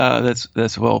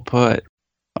 That's well put.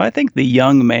 I think the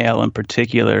young male in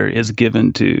particular is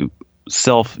given to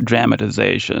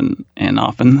self-dramatization, and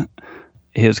often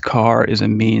his car is a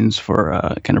means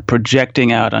for kind of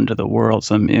projecting out onto the world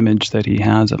some image that he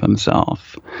has of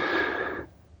himself.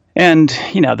 And,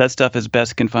 that stuff is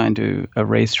best confined to a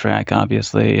racetrack,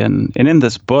 obviously. And in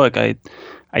this book, I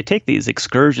take these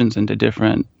excursions into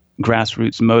different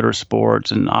grassroots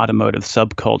motorsports and automotive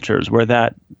subcultures where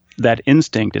that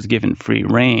instinct is given free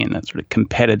rein, that sort of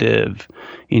competitive,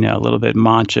 a little bit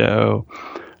macho,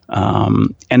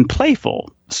 and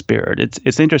playful spirit.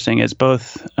 It's interesting. It's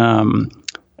both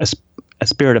a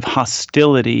spirit of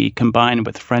hostility combined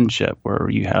with friendship, where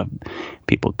you have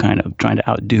people kind of trying to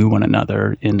outdo one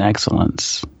another in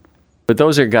excellence. But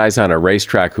those are guys on a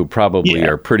racetrack who probably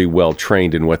are pretty well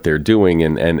trained in what they're doing,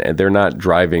 and they're not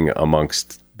driving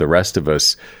amongst the rest of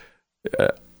us,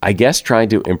 I guess, trying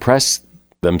to impress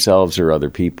themselves or other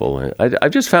people. I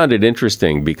just found it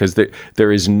interesting because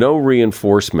there is no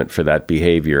reinforcement for that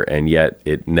behavior, and yet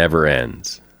it never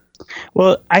ends.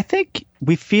 Well, I think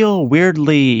we feel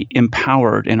weirdly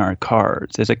empowered in our cars.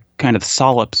 There's a kind of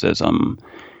solipsism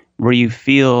where you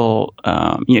feel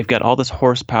you've got all this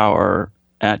horsepower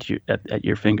at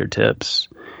your fingertips,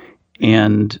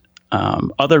 and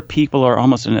other people are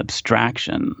almost an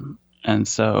abstraction, and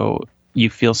so you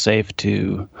feel safe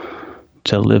to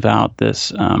live out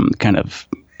this kind of,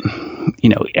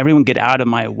 everyone get out of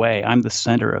my way. I'm the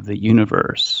center of the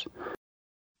universe.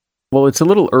 Well, it's a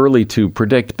little early to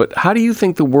predict, but how do you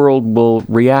think the world will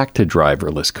react to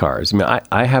driverless cars? I mean,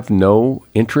 I have no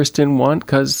interest in one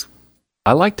because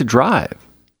I like to drive.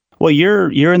 Well,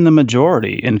 you're in the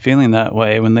majority in feeling that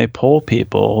way. When they poll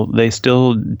people, they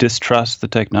still distrust the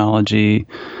technology.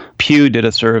 Pew did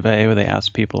a survey where they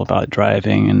asked people about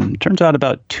driving, and it turns out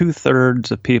about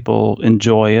 2/3 of people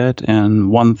enjoy it,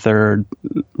 and 1/3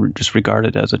 just regard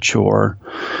it as a chore.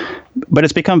 But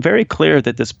it's become very clear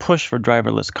that this push for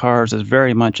driverless cars is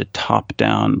very much a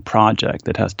top-down project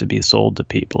that has to be sold to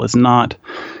people. It's not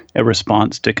a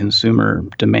response to consumer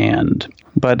demand.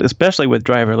 But especially with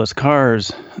driverless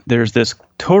cars, there's this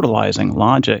totalizing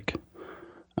logic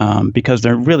because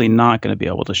they're really not going to be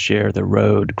able to share the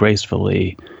road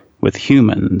gracefully with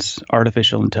humans.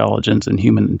 Artificial intelligence and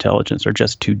human intelligence are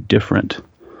just too different.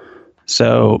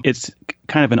 So it's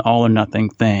kind of an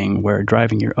all-or-nothing thing where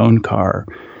driving your own car,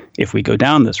 if we go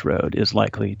down this road, is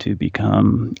likely to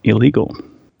become illegal.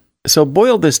 So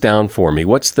boil this down for me.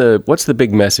 What's the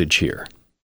big message here?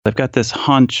 I've got this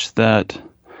hunch that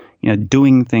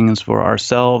doing things for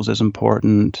ourselves is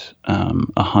important,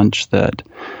 a hunch that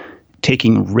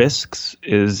taking risks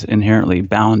is inherently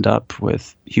bound up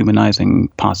with humanizing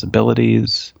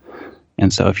possibilities.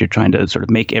 And so if you're trying to sort of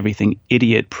make everything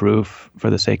idiot-proof for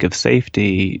the sake of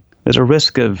safety, there's a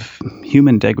risk of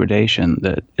human degradation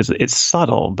that it's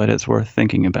subtle, but it's worth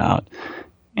thinking about.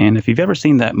 And if you've ever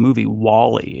seen that movie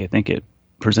WALL-E, I think it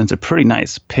presents a pretty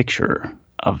nice picture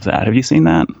of that. Have you seen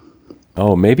that?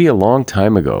 Oh, maybe a long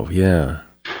time ago, yeah.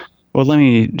 Well, let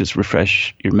me just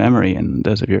refresh your memory and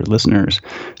those of your listeners.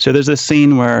 So there's this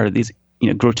scene where these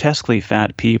grotesquely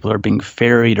fat people are being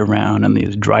ferried around in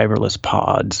these driverless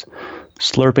pods,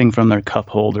 slurping from their cup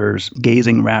holders,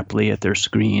 gazing raptly at their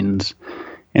screens.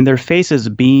 And their faces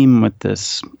beam with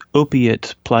this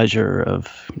opiate pleasure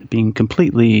of being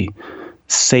completely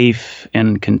safe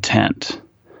and content,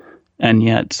 and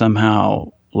yet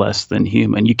somehow less than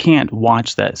human. You can't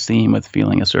watch that scene with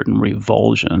feeling a certain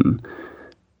revulsion.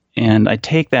 And I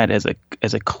take that as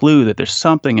a clue that there's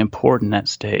something important at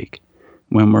stake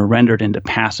when we're rendered into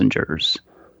passengers.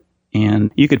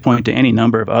 And you could point to any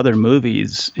number of other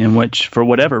movies in which, for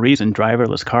whatever reason,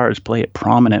 driverless cars play a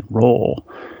prominent role.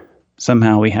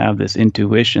 Somehow we have this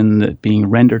intuition that being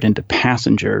rendered into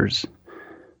passengers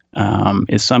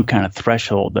is some kind of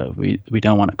threshold that we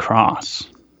don't want to cross.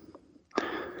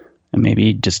 And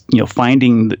maybe just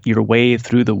finding your way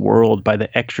through the world by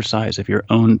the exercise of your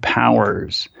own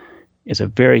powers is a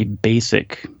very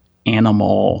basic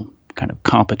animal kind of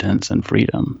competence and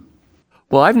freedom.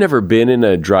 Well, I've never been in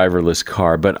a driverless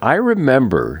car, but I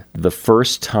remember the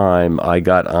first time I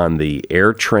got on the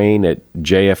air train at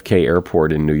JFK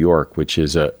Airport in New York, which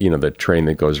is the train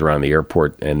that goes around the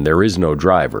airport, and there is no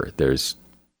driver. There's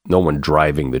no one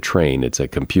driving the train. It's a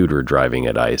computer driving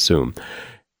it, I assume.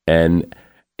 And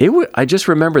I just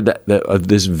remember that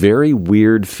this very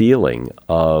weird feeling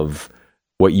of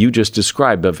what you just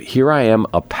described, of here I am,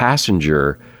 a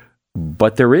passenger,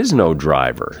 but there is no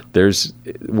driver.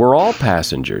 We're all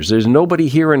passengers. There's nobody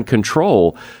here in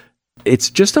control.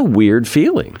 It's just a weird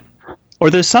feeling.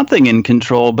 Or there's something in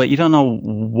control, but you don't know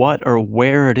what or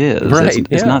where it is. Right,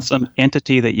 it's not some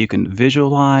entity that you can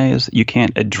visualize. You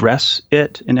can't address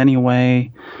it in any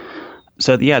way.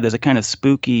 So, there's a kind of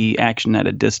spooky action at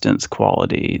a distance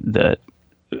quality that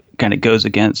kind of goes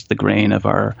against the grain of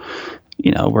our,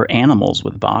 we're animals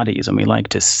with bodies, and we like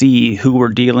to see who we're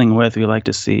dealing with. We like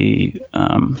to see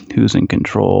who's in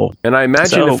control. And I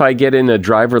imagine if I get in a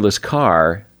driverless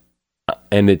car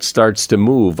and it starts to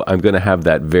move, I'm going to have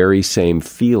that very same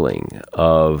feeling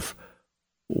of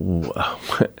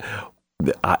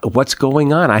what's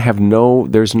going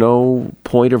on? There's no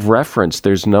point of reference.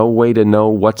 There's no way to know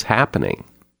what's happening.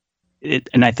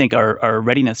 And I think our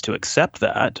readiness to accept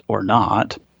that or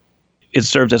not, it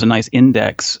serves as a nice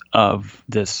index of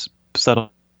this subtle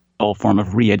form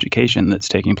of re-education that's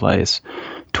taking place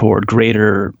toward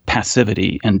greater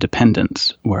passivity and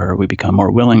dependence, where we become more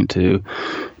willing to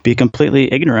be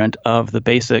completely ignorant of the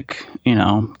basic,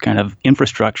 kind of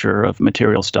infrastructure of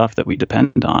material stuff that we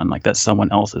depend on, like that's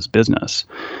someone else's business.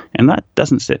 And that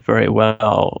doesn't sit very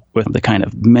well with the kind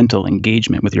of mental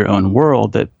engagement with your own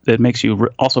world that makes you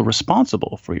also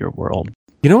responsible for your world.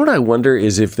 You know what I wonder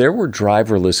is if there were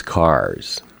driverless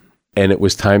cars and it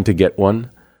was time to get one,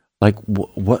 like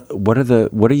what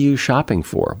are you shopping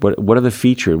for? What are the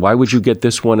features? Why would you get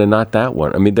this one and not that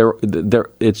one? I mean,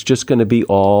 it's just going to be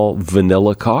all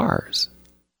vanilla cars.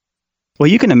 Well,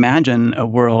 you can imagine a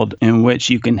world in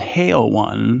which you can hail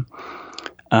one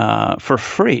for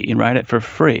free, ride it for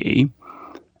free.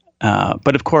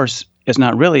 But of course, it's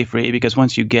not really free, because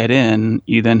once you get in,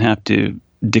 you then have to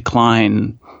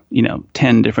decline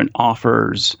 10 different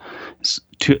offers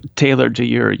tailored to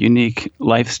your unique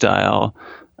lifestyle.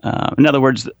 In other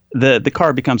words, the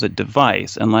car becomes a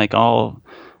device, and like all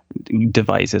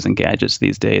devices and gadgets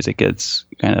these days, it gets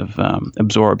kind of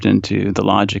absorbed into the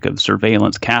logic of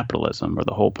surveillance capitalism, where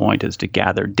the whole point is to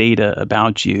gather data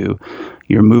about you,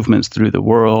 your movements through the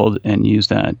world, and use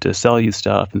that to sell you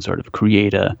stuff and sort of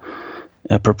create a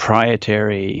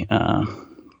proprietary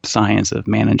science of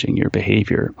managing your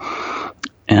behavior.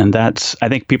 And I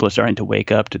think people are starting to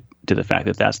wake up to the fact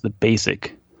that that's the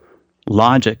basic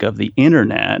logic of the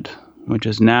internet, which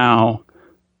is now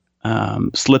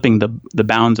slipping the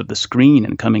bounds of the screen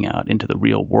and coming out into the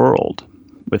real world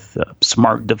with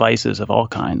smart devices of all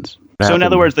kinds. So in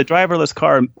other words, the driverless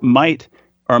car might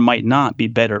or might not be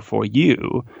better for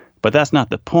you, but that's not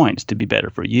the point. It's to be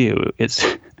better for you.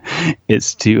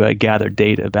 It's to gather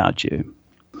data about you.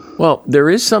 Well, there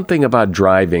is something about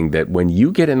driving that when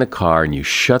you get in the car and you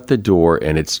shut the door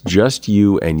and it's just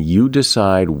you and you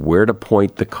decide where to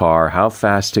point the car, how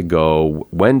fast to go,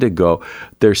 when to go,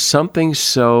 there's something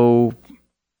so,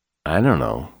 I don't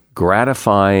know,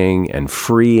 gratifying and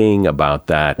freeing about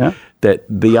that, that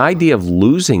the idea of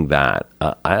losing that,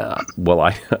 I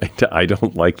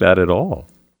don't like that at all.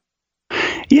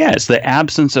 Yeah, it's the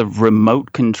absence of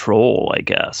remote control, I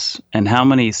guess. And how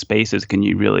many spaces can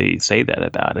you really say that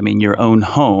about? I mean, your own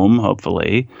home,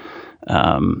 hopefully,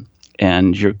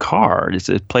 and your car is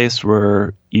a place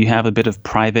where you have a bit of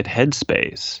private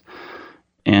headspace.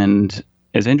 And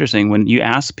it's interesting when you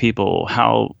ask people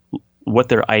what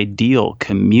their ideal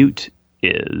commute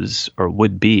is or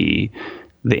would be,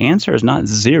 the answer is not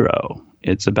 0.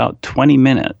 It's about 20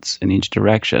 minutes in each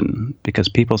direction because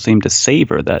people seem to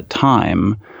savor that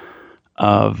time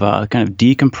of kind of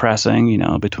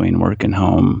decompressing, between work and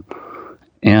home,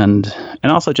 and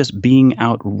also just being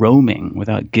out roaming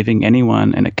without giving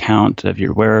anyone an account of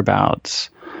your whereabouts.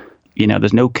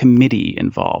 There's no committee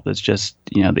involved. It's just,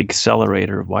 the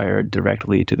accelerator wired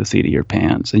directly to the seat of your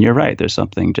pants. And you're right. There's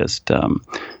something just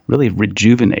really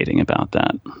rejuvenating about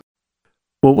that.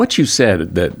 Well, what you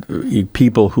said, that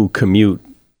people who commute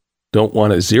don't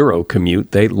want a 0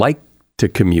 commute. They like to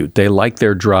commute. They like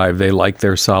their drive. They like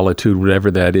their solitude, whatever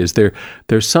that is.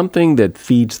 There's something that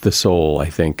feeds the soul,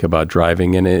 I think, about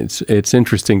driving, and it's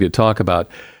interesting to talk about.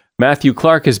 Matthew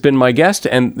Clark has been my guest,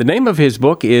 and the name of his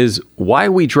book is Why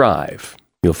We Drive.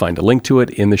 You'll find a link to it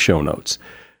in the show notes.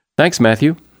 Thanks,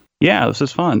 Matthew. Yeah, this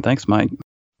is fun. Thanks, Mike.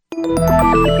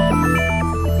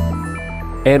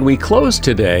 And we close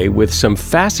today with some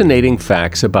fascinating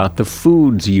facts about the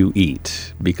foods you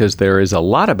eat, because there is a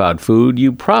lot about food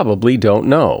you probably don't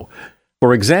know.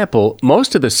 For example,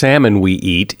 most of the salmon we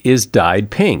eat is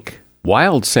dyed pink.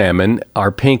 Wild salmon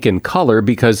are pink in color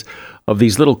because of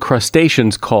these little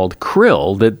crustaceans called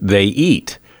krill that they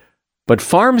eat. But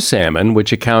farm salmon,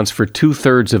 which accounts for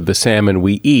 2/3 of the salmon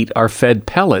we eat, are fed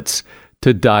pellets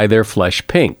to dye their flesh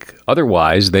pink.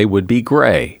 Otherwise, they would be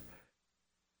gray.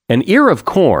 An ear of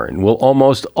corn will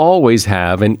almost always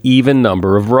have an even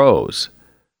number of rows.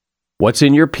 What's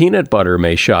in your peanut butter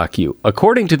may shock you.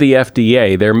 According to the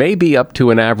FDA, there may be up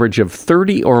to an average of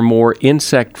 30 or more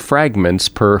insect fragments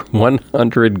per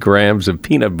 100 grams of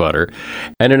peanut butter,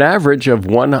 and an average of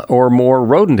 1 or more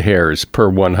rodent hairs per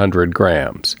 100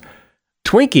 grams.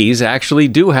 Twinkies actually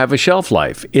do have a shelf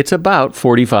life. It's about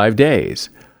 45 days.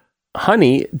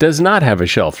 Honey does not have a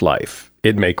shelf life.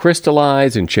 It may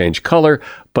crystallize and change color,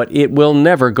 but it will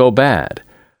never go bad.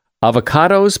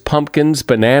 Avocados, pumpkins,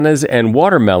 bananas, and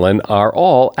watermelon are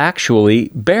all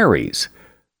actually berries,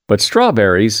 but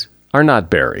strawberries are not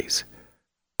berries.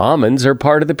 Almonds are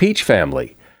part of the peach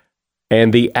family,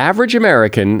 and the average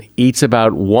American eats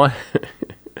about one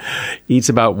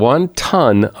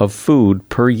ton of food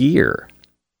per year,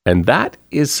 and that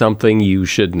is something you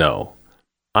should know.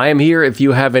 I am here if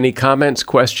you have any comments,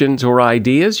 questions, or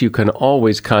ideas. You can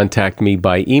always contact me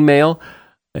by email,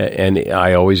 and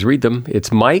I always read them.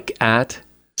 It's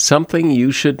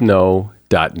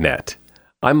mike@somethingyoushouldknow.net.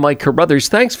 I'm Mike Carruthers.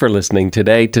 Thanks for listening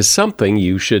today to Something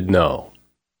You Should Know.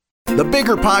 The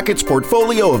Bigger Pockets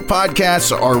portfolio of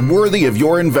podcasts are worthy of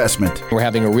your investment. We're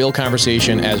having a real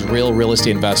conversation as real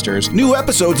estate investors. New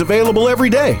episodes available every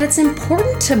day. It's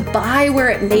important to buy where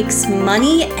it makes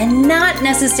money and not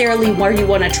necessarily where you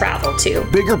want to travel to.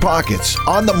 Bigger Pockets,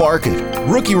 On the Market,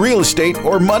 Rookie Real Estate,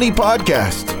 or Money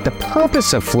Podcast. The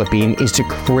purpose of flipping is to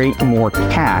create more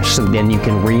cash so then you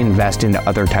can reinvest into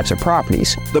other types of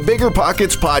properties. The Bigger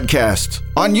Pockets Podcast,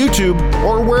 on YouTube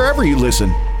or wherever you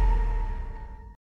listen.